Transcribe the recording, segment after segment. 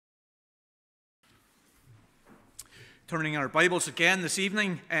Turning our Bibles again this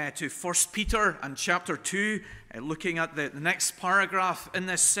evening to 1 Peter and chapter 2, looking at the next paragraph in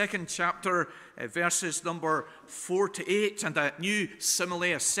this second chapter, verses number 4 to 8, and a new simile,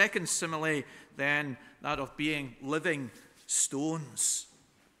 a second simile, then that of being living stones.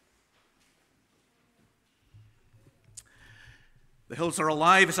 The hills are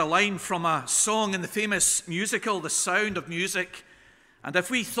alive is a line from a song in the famous musical, The Sound of Music. And if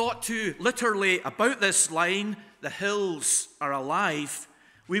we thought too literally about this line, the hills are alive,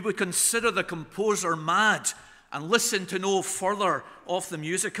 we would consider the composer mad and listen to no further of the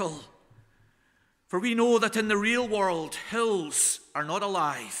musical. For we know that in the real world, hills are not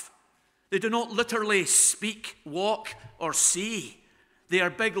alive. They do not literally speak, walk, or see. They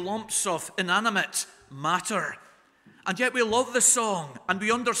are big lumps of inanimate matter. And yet we love the song and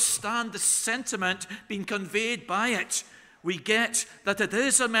we understand the sentiment being conveyed by it. We get that it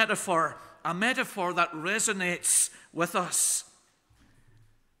is a metaphor that resonates with us.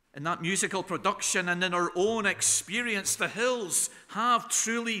 In that musical production and in our own experience, the hills have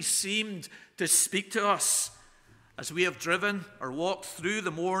truly seemed to speak to us. As we have driven or walked through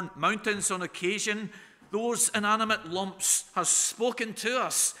the mountains on occasion, those inanimate lumps have spoken to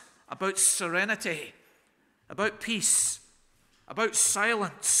us about serenity, about peace, about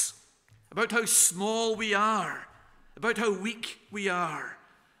silence, about how small we are, about how weak we are,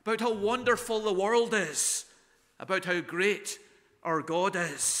 about how wonderful the world is, about how great our God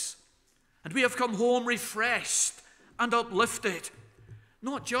is. And we have come home refreshed and uplifted,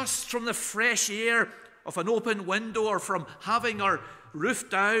 not just from the fresh air of an open window or from having our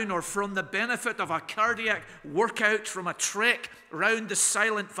roof down or from the benefit of a cardiac workout from a trek round the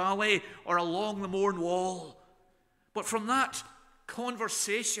Silent Valley or along the Mourne Wall, but from that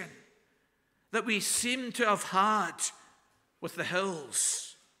conversation that we seem to have had with the hills.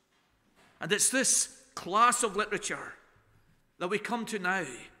 And it's this class of literature that we come to now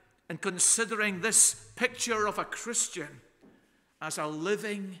in considering this picture of a Christian as a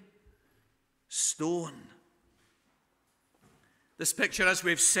living stone. This picture, as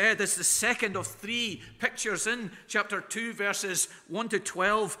we've said, is the second of three pictures in chapter 2, verses 1 to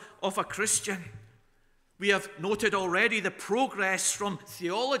 12 of a Christian. We have noted already the progress from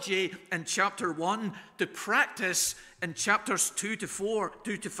theology in chapter 1 to practice in chapters 2 to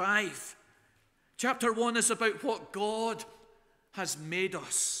 5. Chapter 1 is about what God has made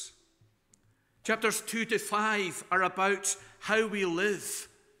us. Chapters 2 to 5 are about how we live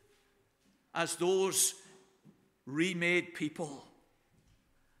as those remade people.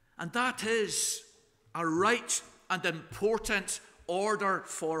 And that is a right and important order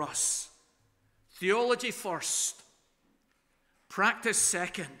for us. Theology first, practice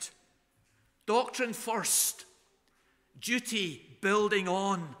second, doctrine first, duty building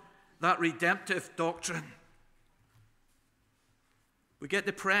on that redemptive doctrine. We get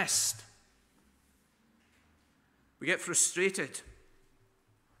depressed, we get frustrated,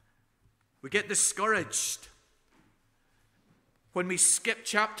 we get discouraged when we skip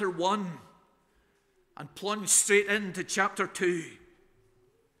chapter 1 and plunge straight into chapter 2.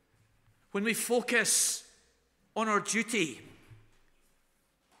 When we focus on our duty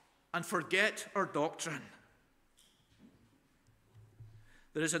and forget our doctrine.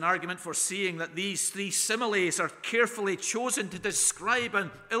 There is an argument for seeing that these three similes are carefully chosen to describe and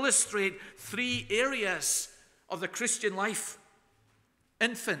illustrate three areas of the Christian life: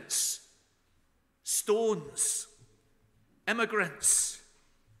 infants, stones, immigrants.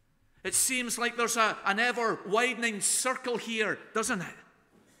 It seems like there's an ever-widening circle here, doesn't it?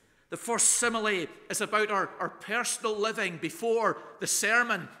 The first simile is about our personal living before the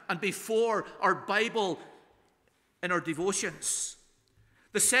sermon and before our Bible in our devotions.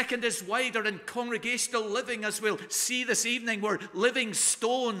 The second is wider in congregational living, as we'll see this evening. We're living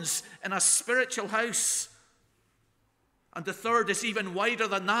stones in a spiritual house. And the third is even wider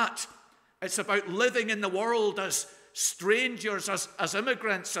than that. It's about living in the world as strangers, as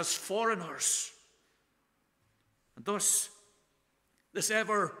immigrants, as foreigners. And thus, this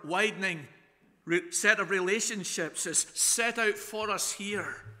ever-widening set of relationships is set out for us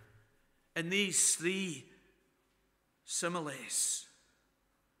here in these three similes.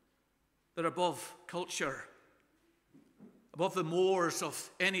 They're above culture, above the mores of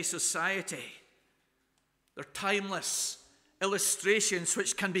any society. They're timeless illustrations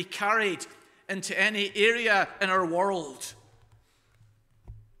which can be carried into any area in our world.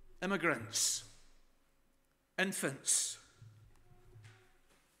 Immigrants, infants,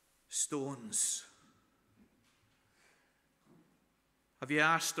 stones. Have you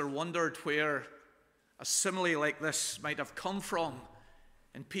asked or wondered where a simile like this might have come from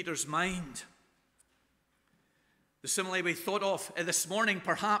in Peter's mind? The simile we thought of this morning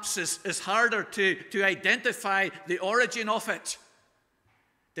perhaps is harder to identify the origin of it.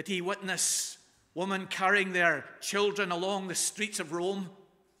 Did he witness women carrying their children along the streets of Rome?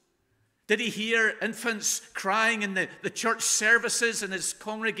 Did he hear infants crying in the church services in his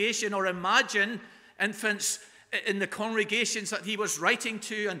congregation, or imagine infants in the congregations that he was writing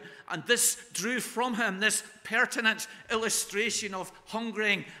to? And this drew from him this pertinent illustration of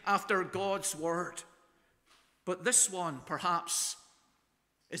hungering after God's word. But this one, perhaps,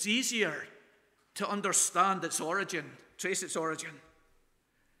 is easier to understand its origin, trace its origin.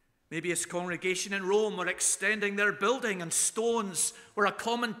 Maybe his congregation in Rome were extending their building, and stones were a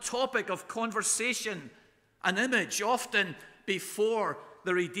common topic of conversation, an image often before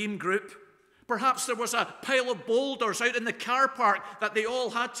the redeemed group. Perhaps there was a pile of boulders out in the car park that they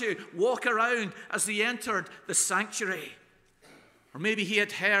all had to walk around as they entered the sanctuary. Or maybe he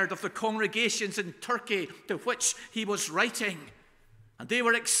had heard of the congregations in Turkey to which he was writing, and they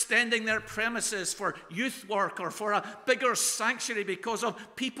were extending their premises for youth work or for a bigger sanctuary because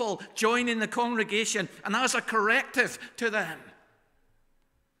of people joining the congregation and as a corrective to them.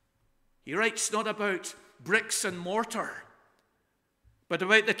 He writes not about bricks and mortar, but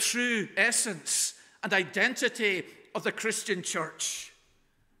about the true essence and identity of the Christian church,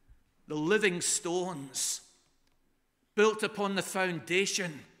 the living stones built upon the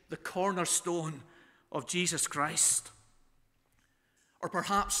foundation, the cornerstone of Jesus Christ. Or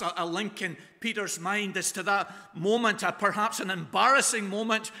perhaps a link in Peter's mind is to that moment, perhaps an embarrassing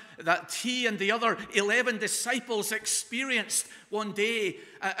moment that he and the other 11 disciples experienced one day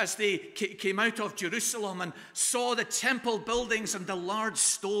as they came out of Jerusalem and saw the temple buildings and the large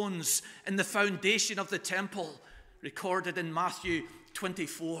stones in the foundation of the temple, recorded in Matthew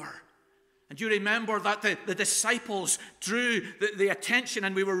 24. And you remember that the disciples drew the attention,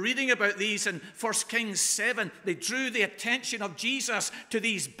 and we were reading about these in 1 Kings 7. They drew the attention of Jesus to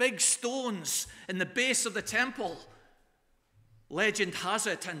these big stones in the base of the temple. Legend has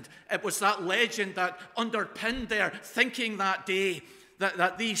it, and it was that legend that underpinned their thinking that day,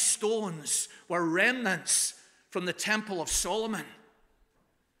 that these stones were remnants from the Temple of Solomon.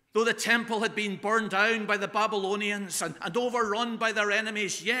 Though the temple had been burned down by the Babylonians and overrun by their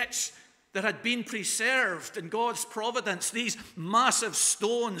enemies, yet there had been preserved in God's providence these massive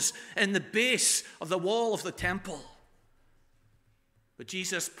stones in the base of the wall of the temple. But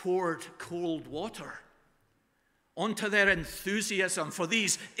Jesus poured cold water onto their enthusiasm for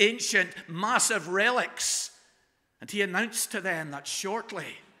these ancient, massive relics, and he announced to them that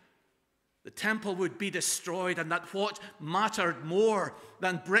shortly the temple would be destroyed, and that what mattered more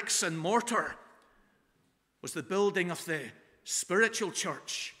than bricks and mortar was the building of the spiritual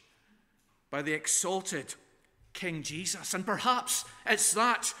church by the exalted King Jesus. And perhaps it's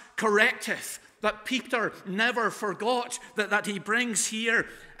that corrective that Peter never forgot that he brings here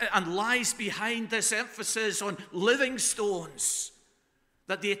and lies behind this emphasis on living stones,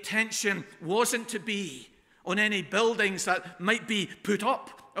 that the attention wasn't to be on any buildings that might be put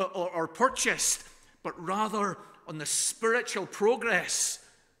up or purchased, but rather on the spiritual progress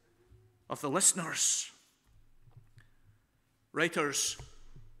of the listeners. Writers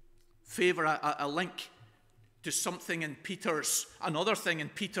favor a link to something in another thing in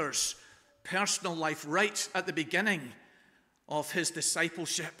Peter's personal life right at the beginning of his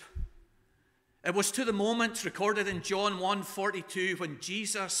discipleship. It was to the moment recorded in John 1:42 when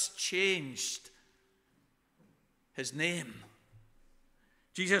Jesus changed his name.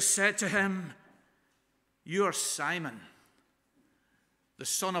 Jesus said to him, "You are Simon, the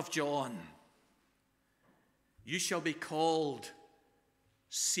son of John. You shall be called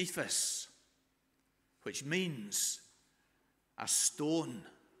Cephas," which means a stone.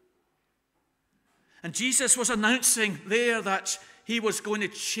 And Jesus was announcing there that he was going to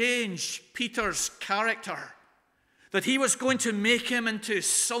change Peter's character, that he was going to make him into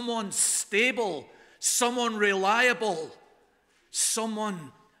someone stable, someone reliable,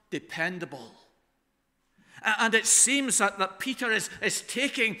 someone dependable. And it seems that Peter is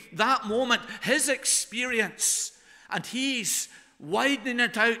taking that moment, his experience, and he's widening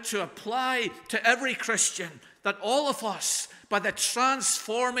it out to apply to every Christian, that all of us, by the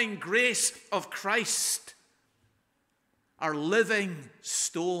transforming grace of Christ, are living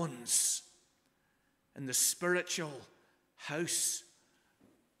stones in the spiritual house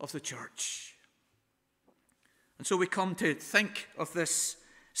of the church. And so we come to think of this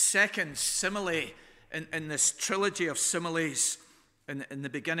second simile in this trilogy of similes in the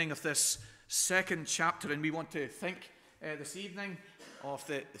beginning of this second chapter. And we want to think this evening of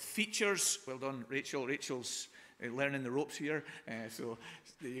the features. Well done, Rachel. Rachel's learning the ropes here. So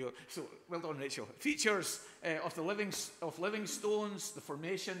there you go. So well done, Rachel. Features of living stones, the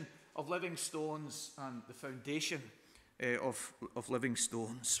formation of living stones, and the foundation of living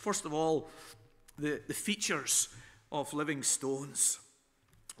stones. First of all, the features of living stones.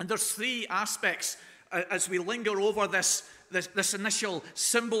 And there's three aspects as we linger over this initial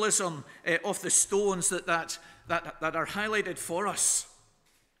symbolism of the stones that are highlighted for us.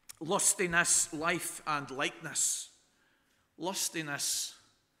 Lustiness, life, and likeness. Lustiness,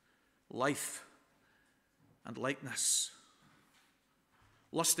 life, and likeness.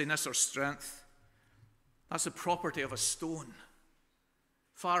 Lustiness or strength, that's a property of a stone.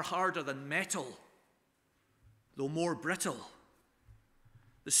 Far harder than metal, though more brittle.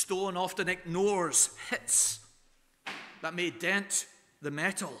 The stone often ignores hits that may dent the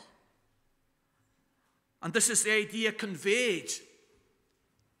metal. And this is the idea conveyed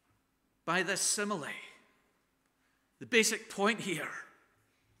by this simile. The basic point here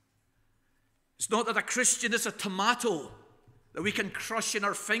is not that a Christian is a tomato that we can crush in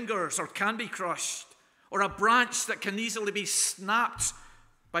our fingers or can be crushed, or a branch that can easily be snapped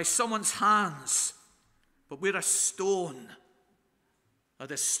by someone's hands, but we're a stone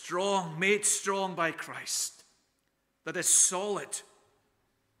that is strong, made strong by Christ, that is solid,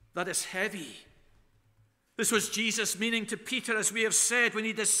 that is heavy. This was Jesus' meaning to Peter, as we have said, when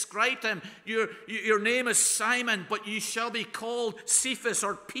he described him. Your name is Simon, but you shall be called Cephas,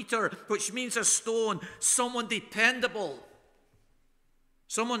 or Peter, which means a stone, someone dependable,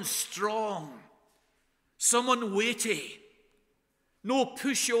 someone strong, someone weighty, no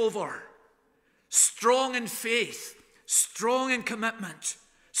pushover, strong in faith, strong in commitment,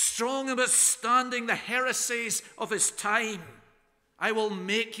 strong in withstanding the heresies of his time. I will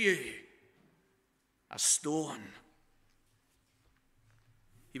make you a stone.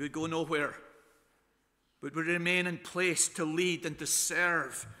 He would go nowhere, but would remain in place to lead and to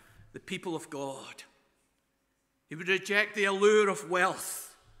serve the people of God. He would reject the allure of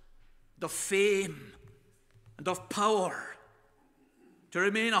wealth, and of fame, and of power, to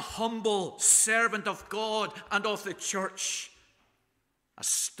remain a humble servant of God and of the church, a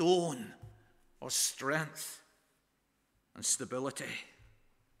stone of strength and stability.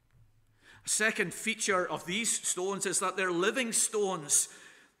 A second feature of these stones is that they're living stones.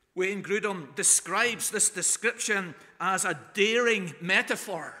 Wayne Grudem describes this description as a daring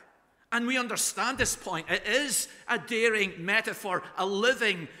metaphor. And we understand this point. It is a daring metaphor, a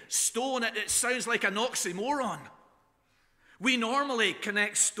living stone. It sounds like an oxymoron. We normally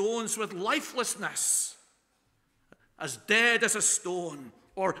connect stones with lifelessness, as dead as a stone,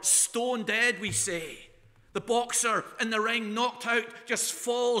 or stone dead, we say. The boxer in the ring, knocked out, just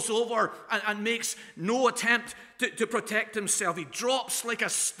falls over and makes no attempt to protect himself. He drops like a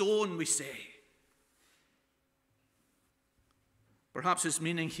stone, we say. Perhaps his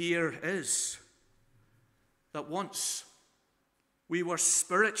meaning here is that once we were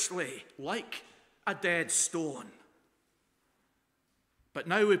spiritually like a dead stone, but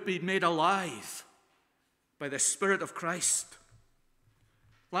now we've been made alive by the Spirit of Christ.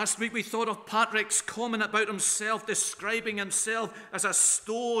 Last week we thought of Patrick's comment about himself, describing himself as a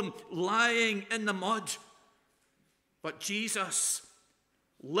stone lying in the mud. But Jesus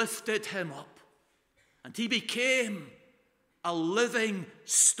lifted him up, and he became a living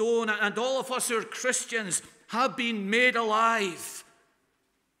stone. And all of us who are Christians have been made alive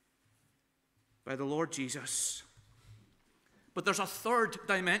by the Lord Jesus. But there's a third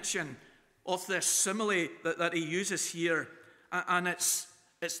dimension of this simile that he uses here, and it's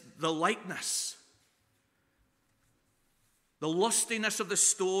the likeness. The lustiness of the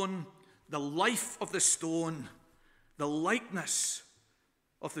stone, the life of the stone, the likeness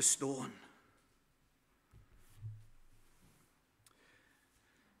of the stone.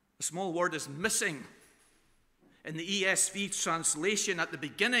 A small word is missing in the ESV translation at the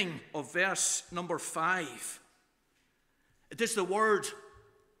beginning of verse number 5. It is the word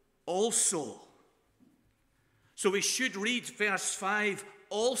also. So we should read verse 5,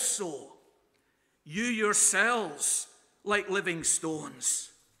 also, you yourselves like living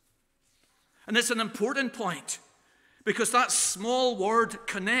stones. And it's an important point, because that small word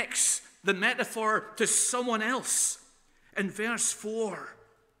connects the metaphor to someone else. In verse 4,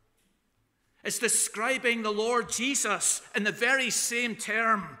 it's describing the Lord Jesus in the very same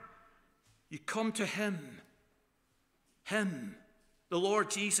term. You come to him, the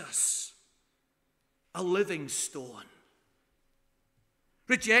Lord Jesus, a living stone.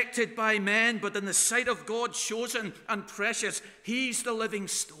 Rejected by men, but in the sight of God, chosen and precious. He's the living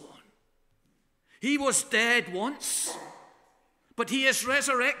stone. He was dead once, but he is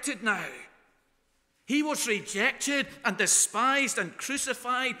resurrected now. He was rejected and despised and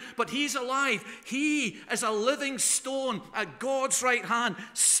crucified, but he's alive. He is a living stone at God's right hand,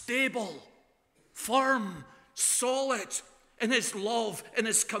 stable, firm, solid in his love, in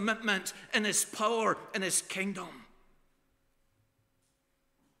his commitment, in his power, in his kingdom.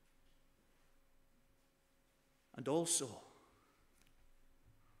 And also,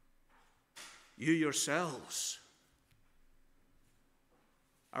 you yourselves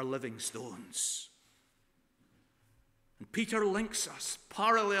are living stones. And Peter links us,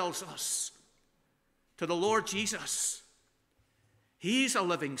 parallels us to the Lord Jesus. He's a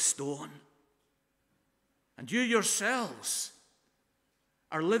living stone. And you yourselves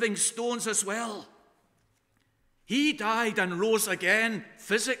are living stones as well. He died and rose again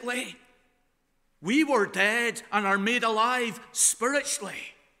physically. We were dead and are made alive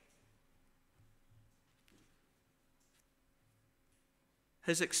spiritually.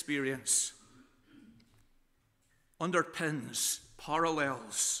 His experience underpins,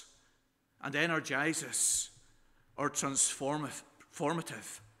 parallels, and energizes our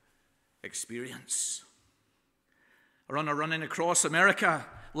transformative experience. A runner running across America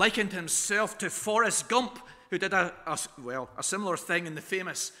likened himself to Forrest Gump, who did a similar thing in the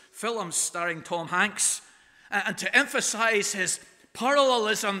famous film starring Tom Hanks. And to emphasize his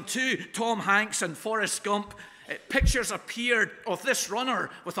parallelism to Tom Hanks and Forrest Gump, pictures appeared of this runner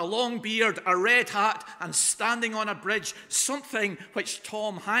with a long beard, a red hat, and standing on a bridge, something which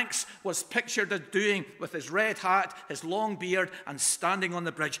Tom Hanks was pictured as doing with his red hat, his long beard, and standing on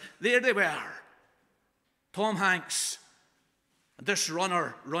the bridge. There they were, Tom Hanks and this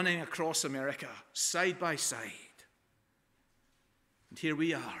runner running across America, side by side. And here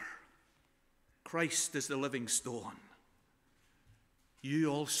we are. Christ is the living stone.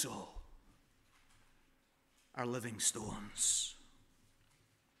 You also are living stones.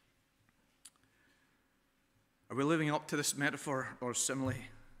 Are we living up to this metaphor or simile?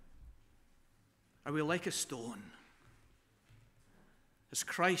 Are we like a stone? Has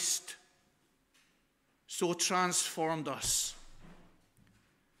Christ so transformed us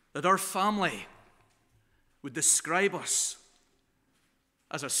that our family would describe us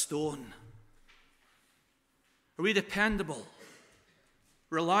as a stone? Are we dependable,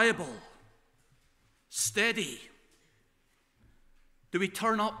 reliable, steady? Do we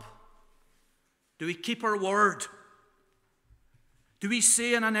turn up? Do we keep our word? Do we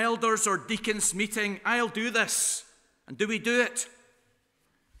say in an elders or deacons meeting, I'll do this, and do we do it?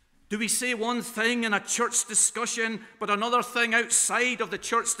 Do we say one thing in a church discussion, but another thing outside of the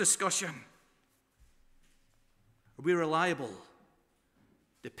church discussion? Are we reliable,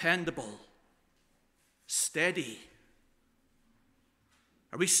 dependable, steady?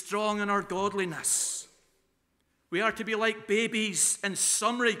 Are we strong in our godliness? We are to be like babies in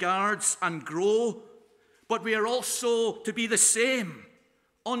some regards and grow, but we are also to be the same,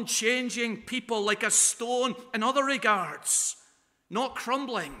 unchanging people like a stone in other regards, not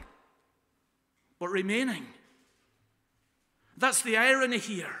crumbling, but remaining. That's the irony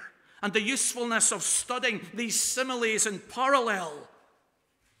here, and the usefulness of studying these similes in parallel.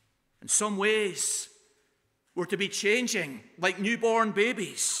 In some ways, we're to be changing like newborn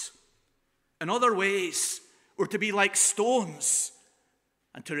babies. In other ways, we're to be like stones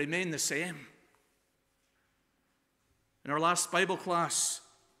and to remain the same. In our last Bible class,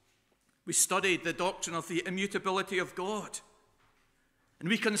 we studied the doctrine of the immutability of God. And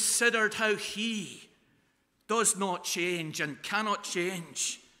we considered how he does not change and cannot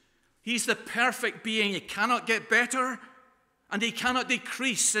change. He's the perfect being. He cannot get better and he cannot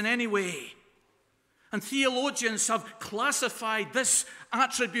decrease in any way. And theologians have classified this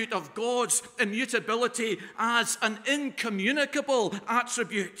attribute of God's immutability as an incommunicable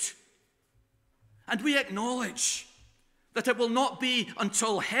attribute. And we acknowledge that it will not be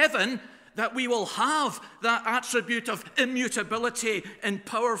until heaven that we will have that attribute of immutability in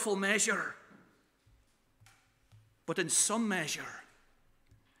powerful measure. But in some measure,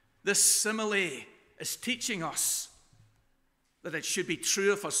 this simile is teaching us that it should be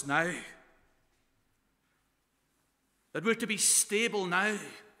true of us now. That we're to be stable now.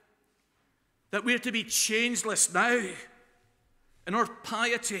 That we're to be changeless now in our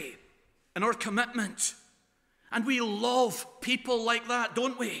piety, in our commitment. And we love people like that,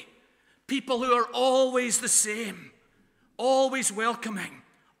 don't we? People who are always the same, always welcoming,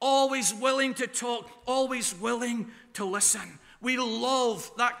 always willing to talk, always willing to listen. We love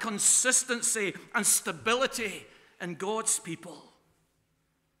that consistency and stability in God's people.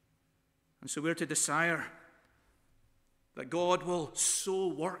 And so we're to desire that God will so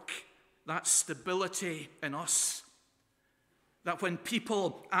work that stability in us that when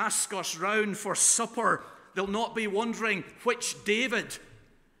people ask us round for supper, they'll not be wondering which David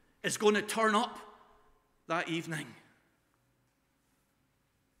is going to turn up that evening.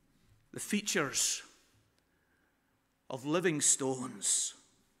 The features of living stones.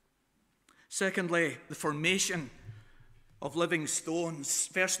 Secondly, the formation of living stones.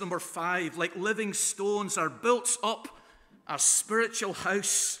 Verse number 5, like living stones are built up a spiritual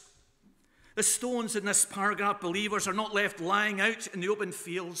house. The stones in this paragraph, believers, are not left lying out in the open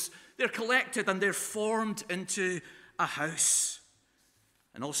fields. They're collected and they're formed into a house.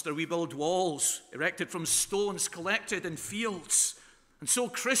 In Ulster, we build walls erected from stones collected in fields. And so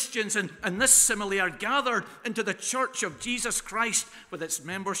Christians in this simile are gathered into the church of Jesus Christ with its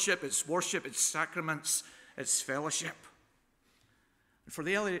membership, its worship, its sacraments, its fellowship. And for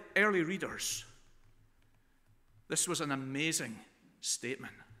the early readers, this was an amazing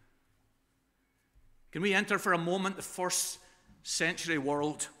statement. Can we enter for a moment the first century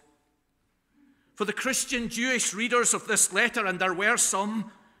world? For the Christian Jewish readers of this letter, and there were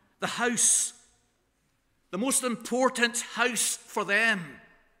some, the house, the most important house for them,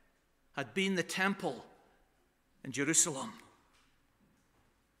 had been the temple in Jerusalem.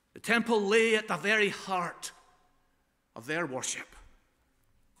 The temple lay at the very heart of their worship.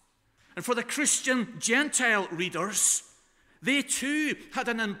 And for the Christian Gentile readers, they too had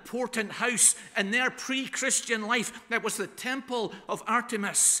an important house in their pre-Christian life. That was the temple of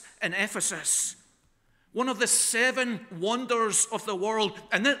Artemis in Ephesus, one of the 7 wonders of the world,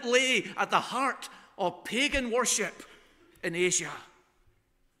 and it lay at the heart of pagan worship in Asia.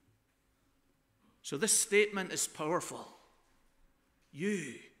 So this statement is powerful.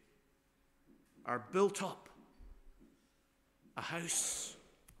 You are built up a house.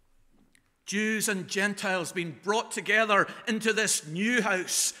 Jews and Gentiles being brought together into this new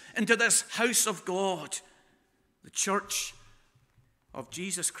house, into this house of God, the church of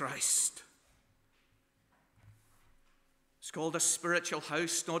Jesus Christ. It's called a spiritual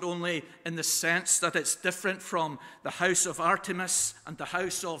house, not only in the sense that it's different from the house of Artemis and the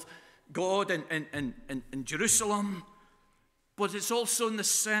house of God in Jerusalem, but it's also in the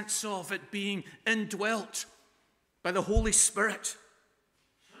sense of it being indwelt by the Holy Spirit.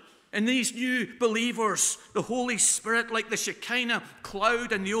 In these new believers, the Holy Spirit, like the Shekinah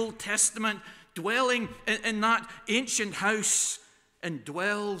cloud in the Old Testament, dwelling in that ancient house,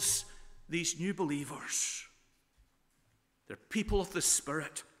 indwells these new believers. They're people of the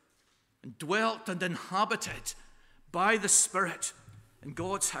Spirit, dwelt and inhabited by the Spirit in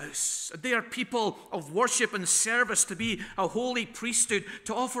God's house. And they are people of worship and service, to be a holy priesthood,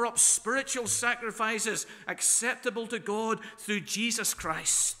 to offer up spiritual sacrifices acceptable to God through Jesus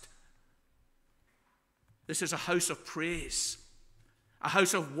Christ. This is a house of praise, a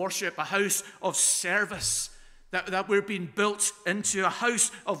house of worship, a house of service that we're being built into, a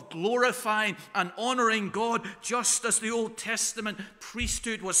house of glorifying and honoring God, just as the Old Testament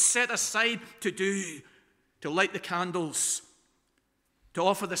priesthood was set aside to do, to light the candles, to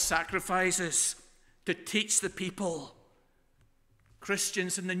offer the sacrifices, to teach the people.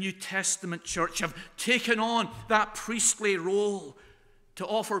 Christians in the New Testament church have taken on that priestly role to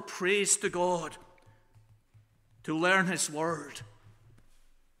offer praise to God, to learn his word,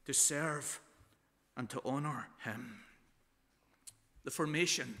 to serve and to honor him. The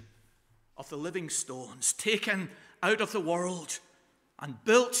formation of the living stones, taken out of the world and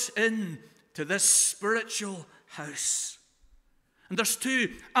built into this spiritual house. And there's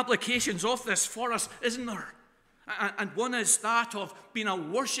 2 applications of this for us, isn't there? And one is that of being a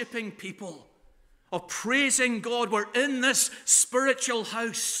worshiping people, of praising God. We're in this spiritual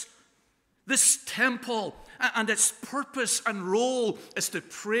house, this temple, and its purpose and role is to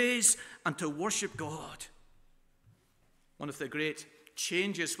praise and to worship God. One of the great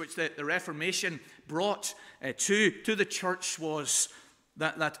changes which the Reformation brought to the church was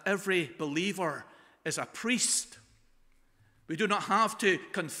that every believer is a priest. We do not have to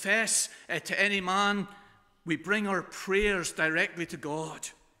confess to any man. We bring our prayers directly to God.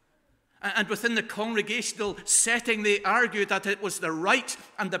 And within the congregational setting, they argued that it was the right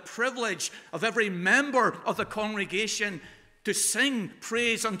and the privilege of every member of the congregation to sing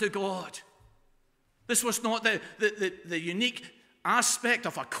praise unto God. This was not the unique aspect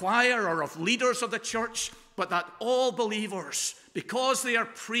of a choir or of leaders of the church, but that all believers, because they are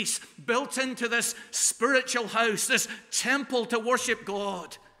priests, built into this spiritual house, this temple to worship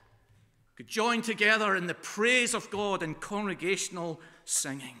God, could join together in the praise of God in congregational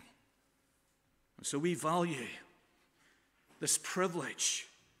singing. And so we value this privilege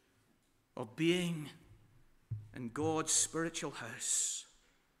of being in God's spiritual house.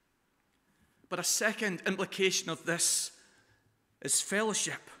 But a second implication of this is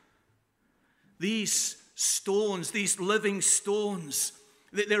fellowship. These stones, these living stones,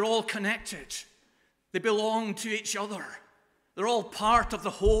 they're all connected. They belong to each other. They're all part of the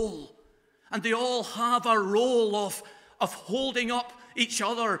whole. And they all have a role of holding up each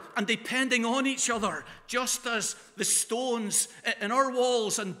other and depending on each other, just as the stones in our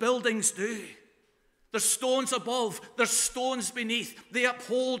walls and buildings do. There's stones above, there's stones beneath. They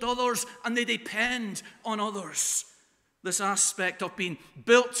uphold others and they depend on others. This aspect of being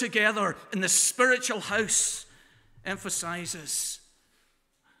built together in the spiritual house emphasizes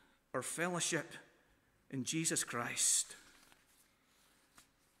our fellowship in Jesus Christ.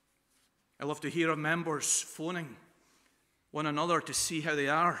 I love to hear of members phoning one another to see how they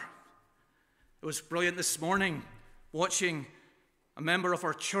are. It was brilliant this morning watching a member of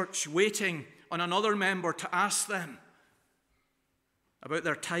our church waiting on another member to ask them about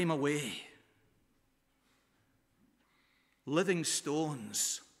their time away. Living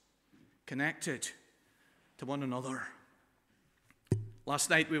stones connected to one another. Last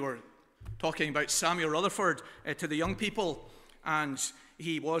night we were talking about Samuel Rutherford to the young people, and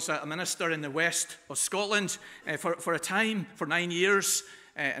he was a minister in the west of Scotland for a time, for 9 years,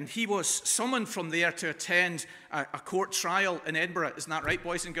 and he was summoned from there to attend a court trial in Edinburgh. Isn't that right,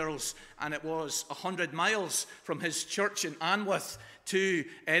 boys and girls? And it was 100 miles from his church in Anworth to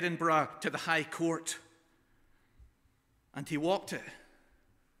Edinburgh to the High Court. And he walked it,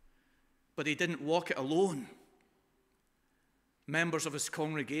 but he didn't walk it alone. Members of his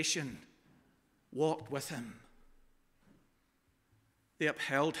congregation walked with him. They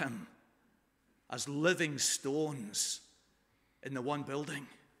upheld him as living stones in the one building.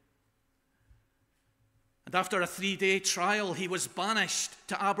 And after a 3-day trial, he was banished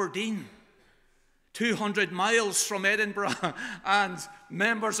to Aberdeen, 200 miles from Edinburgh, and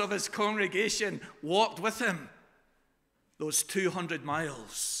members of his congregation walked with him those 200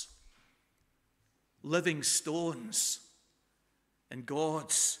 miles. Living stones in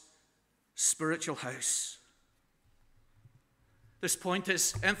God's spiritual house. This point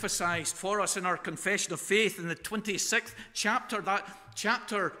is emphasized for us in our confession of faith in the 26th chapter, that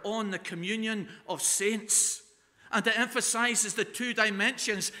chapter on the communion of saints. And it emphasizes the two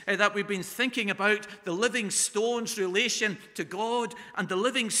dimensions that we've been thinking about, the living stones' relation to God and the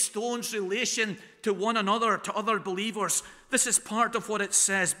living stones' relation to one another, to other believers. This is part of what it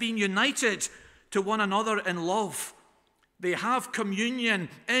says, being united to one another in love. They have communion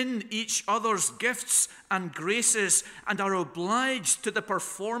in each other's gifts and graces and are obliged to the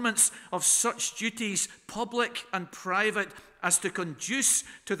performance of such duties, public and private, as to conduce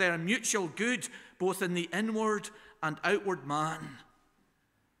to their mutual good, both in the inward and outward man.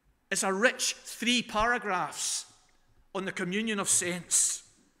 It's a rich 3 paragraphs on the communion of saints.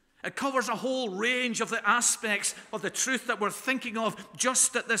 It covers a whole range of the aspects of the truth that we're thinking of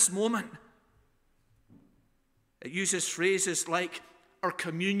just at this moment. It uses phrases like our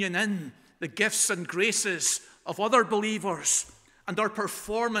communion in, the gifts and graces of other believers, and our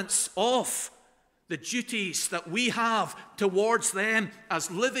performance of the duties that we have towards them as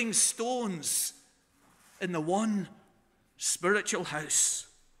living stones in the one spiritual house.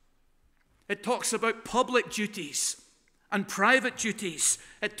 It talks about public duties and private duties.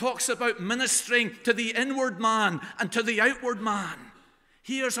 It talks about ministering to the inward man and to the outward man.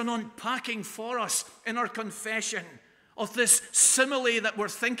 Here's an unpacking for us in our confession of this simile that we're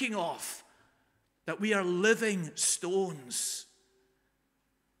thinking of, that we are living stones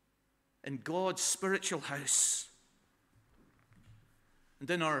in God's spiritual house. And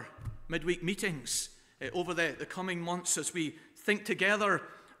in our midweek meetings over the coming months, as we think together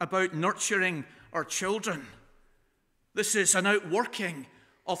about nurturing our children, this is an outworking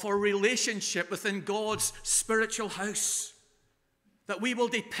of our relationship within God's spiritual house. That we will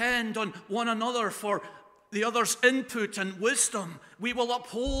depend on one another for the other's input and wisdom. We will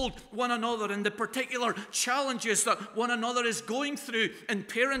uphold one another in the particular challenges that one another is going through in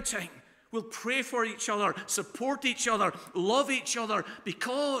parenting. We'll pray for each other, support each other, love each other,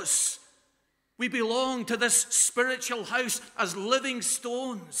 because we belong to this spiritual house as living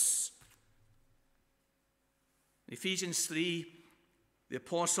stones. In Ephesians 3, the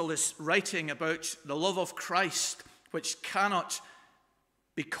apostle is writing about the love of Christ, which cannot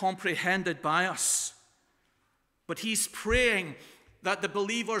be comprehended by us. But he's praying that the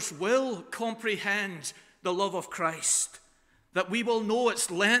believers will comprehend the love of Christ, that we will know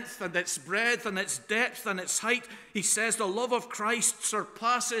its length and its breadth and its depth and its height. He says the love of Christ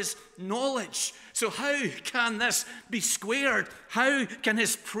surpasses knowledge. So how can this be squared? How can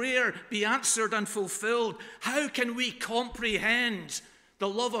his prayer be answered and fulfilled? How can we comprehend the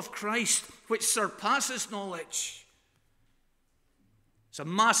love of Christ which surpasses knowledge? It's a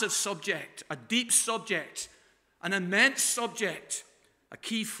massive subject, a deep subject, an immense subject. A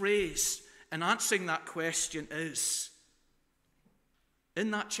key phrase in answering that question is,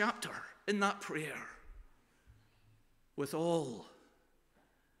 in that chapter, in that prayer, with all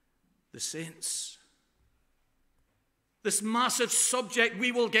the saints. This massive subject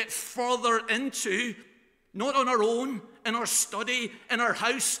we will get further into, not on our own, in our study, in our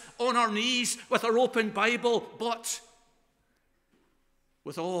house, on our knees, with our open Bible, but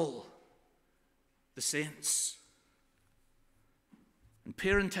with all the saints. And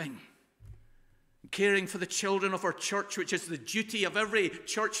parenting, and caring for the children of our church, which is the duty of every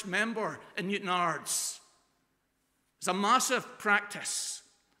church member in Newton Ards, is a massive practice,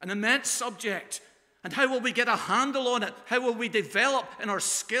 an immense subject. And how will we get a handle on it? How will we develop in our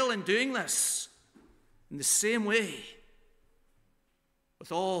skill in doing this? In the same way,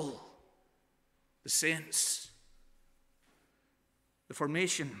 with all the saints. The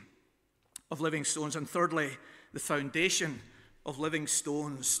formation of living stones, and thirdly, the foundation of living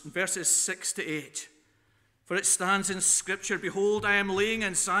stones. In verses 6 to 8, for it stands in Scripture, behold, I am laying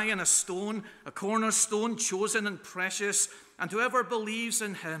in Zion a stone, a cornerstone, chosen and precious, and whoever believes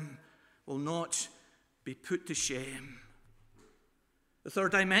in him will not be put to shame. The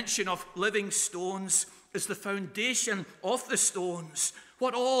third dimension of living stones is the foundation of the stones.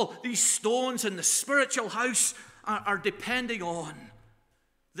 What all these stones in the spiritual house are depending on.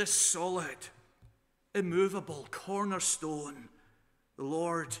 This solid, immovable cornerstone, the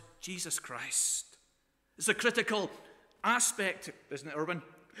Lord Jesus Christ. It's a critical aspect, isn't it, Urban?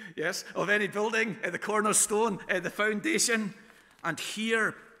 Yes, of any building, the cornerstone, the foundation. And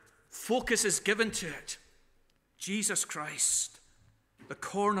here, focus is given to it. Jesus Christ, the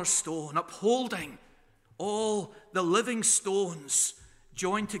cornerstone, upholding all the living stones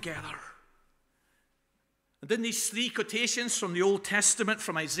joined together. And in these three quotations from the Old Testament,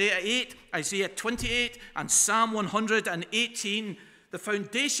 from Isaiah 8, Isaiah 28, and Psalm 118, the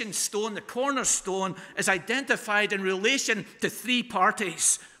foundation stone, the cornerstone, is identified in relation to three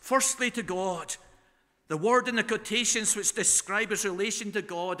parties. Firstly, to God. The word in the quotations which describe his relation to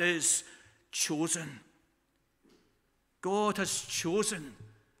God is chosen. God has chosen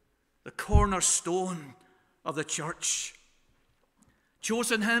the cornerstone of the church.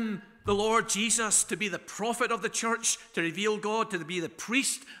 Chosen him, the Lord Jesus, to be the prophet of the church, to reveal God, to be the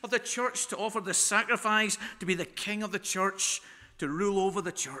priest of the church, to offer the sacrifice, to be the king of the church, to rule over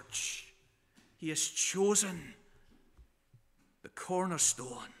the church. He has chosen the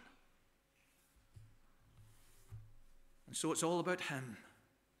cornerstone. And so it's all about him,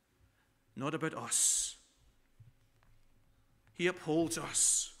 not about us. He upholds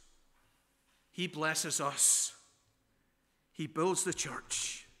us. He blesses us. He builds the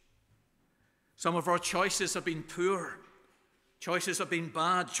church. Some of our choices have been poor. Choices have been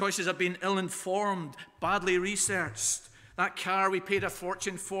bad. Choices have been ill-informed, badly researched. That car we paid a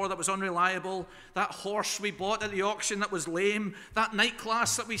fortune for that was unreliable. That horse we bought at the auction that was lame. That night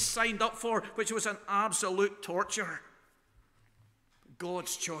class that we signed up for, which was an absolute torture.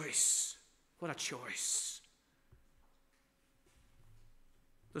 God's choice. What a choice.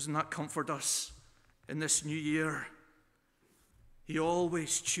 Doesn't that comfort us in this new year? He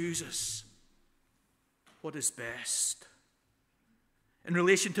always chooses what is best. In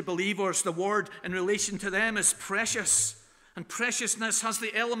relation to believers, the word in relation to them is precious. And preciousness has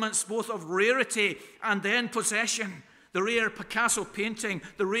the elements both of rarity and then possession. The rare Picasso painting,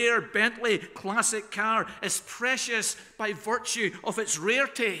 the rare Bentley classic car is precious by virtue of its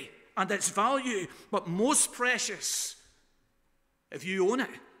rarity and its value, but most precious if you own it.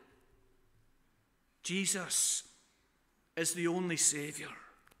 Jesus is the only Savior.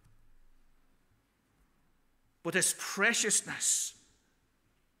 But his preciousness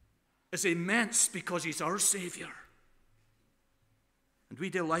is immense because he's our Savior. And we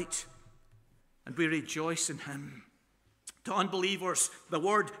delight and we rejoice in him. To unbelievers, the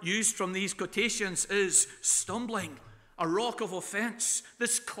word used from these quotations is stumbling, a rock of offense.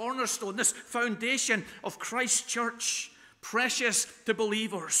 This cornerstone, this foundation of Christ's church, precious to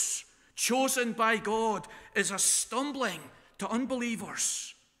believers, chosen by God, is a stumbling to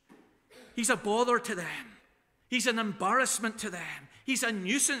unbelievers. He's a bother to them. He's an embarrassment to them. He's a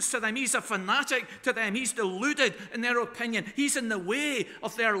nuisance to them. He's a fanatic to them. He's deluded in their opinion. He's in the way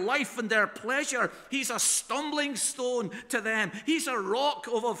of their life and their pleasure. He's a stumbling stone to them. He's a rock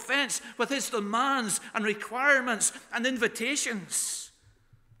of offense with his demands and requirements and invitations.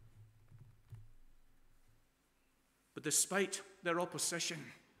 But despite their opposition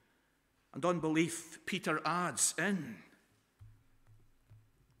and unbelief, Peter adds in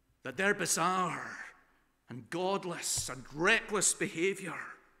that they're bizarre and godless and reckless behavior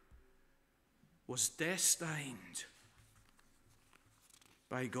was destined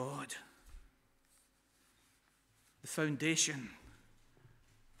by God. The foundation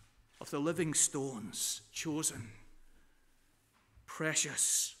of the living stones chosen,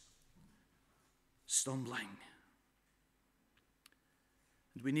 precious, stumbling.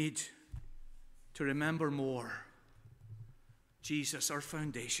 And we need to remember more. Jesus, our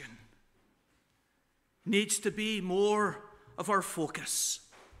foundation, needs to be more of our focus.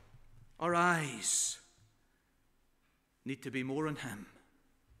 Our eyes need to be more on him.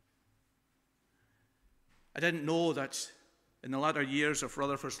 I didn't know that in the latter years of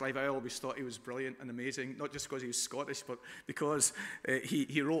Rutherford's life, I always thought he was brilliant and amazing, not just because he was Scottish, but because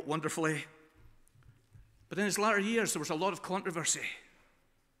he wrote wonderfully. But in his latter years, there was a lot of controversy.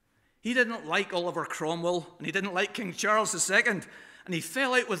 He didn't like Oliver Cromwell, and he didn't like King Charles II, and he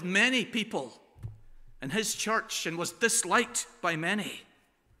fell out with many people in his church and was disliked by many.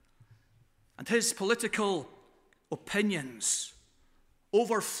 And his political opinions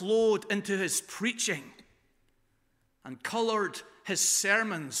overflowed into his preaching and coloured his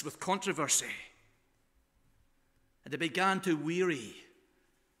sermons with controversy. And it began to weary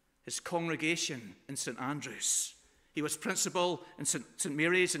his congregation in St. Andrews. He was principal in St.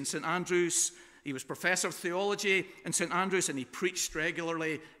 Mary's in St. Andrews. He was professor of theology in St. Andrews, and he preached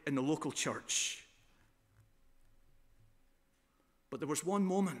regularly in the local church. But there was one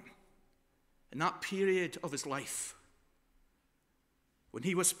moment in that period of his life when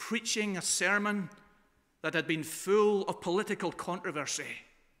he was preaching a sermon that had been full of political controversy.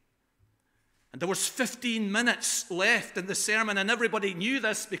 And there was 15 minutes left in the sermon, and everybody knew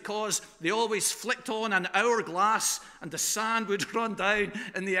this because they always flicked on an hourglass, and the sand would run down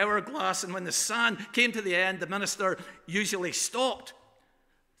in the hourglass. And when the sand came to the end, the minister usually stopped.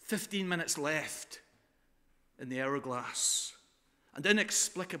 15 minutes left in the hourglass. And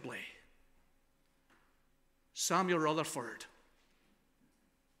inexplicably, Samuel Rutherford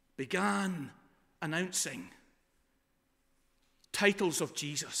began announcing titles of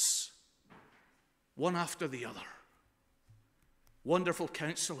Jesus, one after the other. Wonderful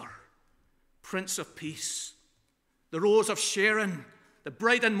Counselor, Prince of Peace, the Rose of Sharon, the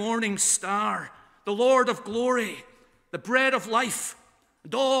bright and morning star, the Lord of glory, the bread of life.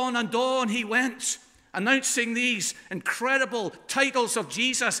 And on he went, announcing these incredible titles of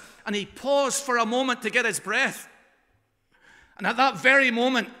Jesus, and he paused for a moment to get his breath. And at that very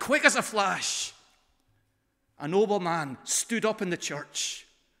moment, quick as a flash, a nobleman stood up in the church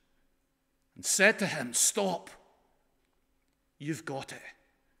and said to him, "Stop. You've got it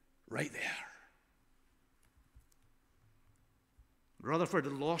right there." Rutherford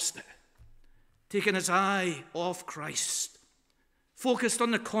had lost it, taken his eye off Christ, focused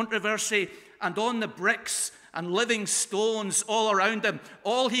on the controversy and on the bricks and living stones all around him.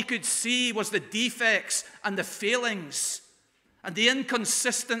 All he could see was the defects and the failings and the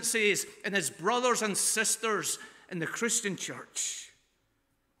inconsistencies in his brothers and sisters in the Christian church.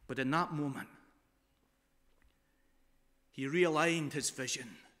 But in that moment, he realigned his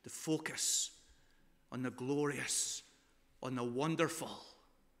vision to focus on the glorious, on the wonderful,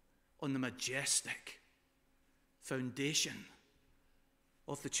 on the majestic foundation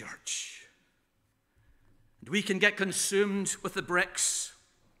of the church. And we can get consumed with the bricks,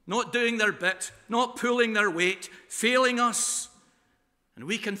 not doing their bit, not pulling their weight, failing us, and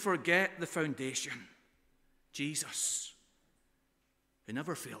we can forget the foundation, Jesus, who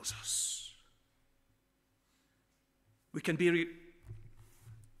never fails us. We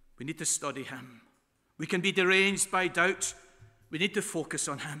need to study him. We can be deranged by doubt. We need to focus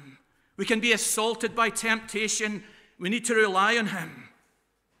on him. We can be assaulted by temptation. We need to rely on him,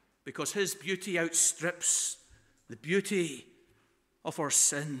 because his beauty outstrips the beauty of our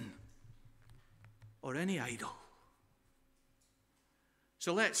sin or any idol.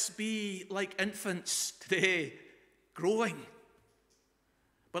 So let's be like infants today, growing.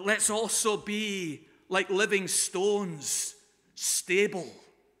 But let's also be like living stones, stable,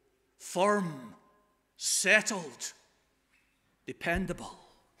 firm, settled, dependable.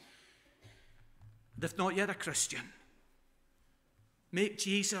 And if not yet a Christian, make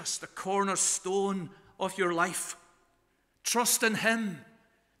Jesus the cornerstone of your life. Trust in him,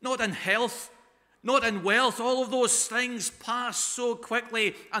 not in health, not in wealth. All of those things pass so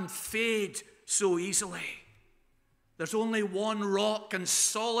quickly and fade so easily. There's only one rock and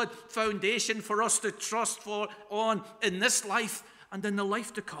solid foundation for us to trust on in this life and in the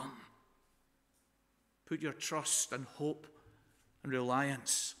life to come. Put your trust and hope and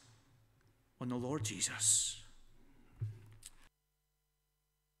reliance on the Lord Jesus.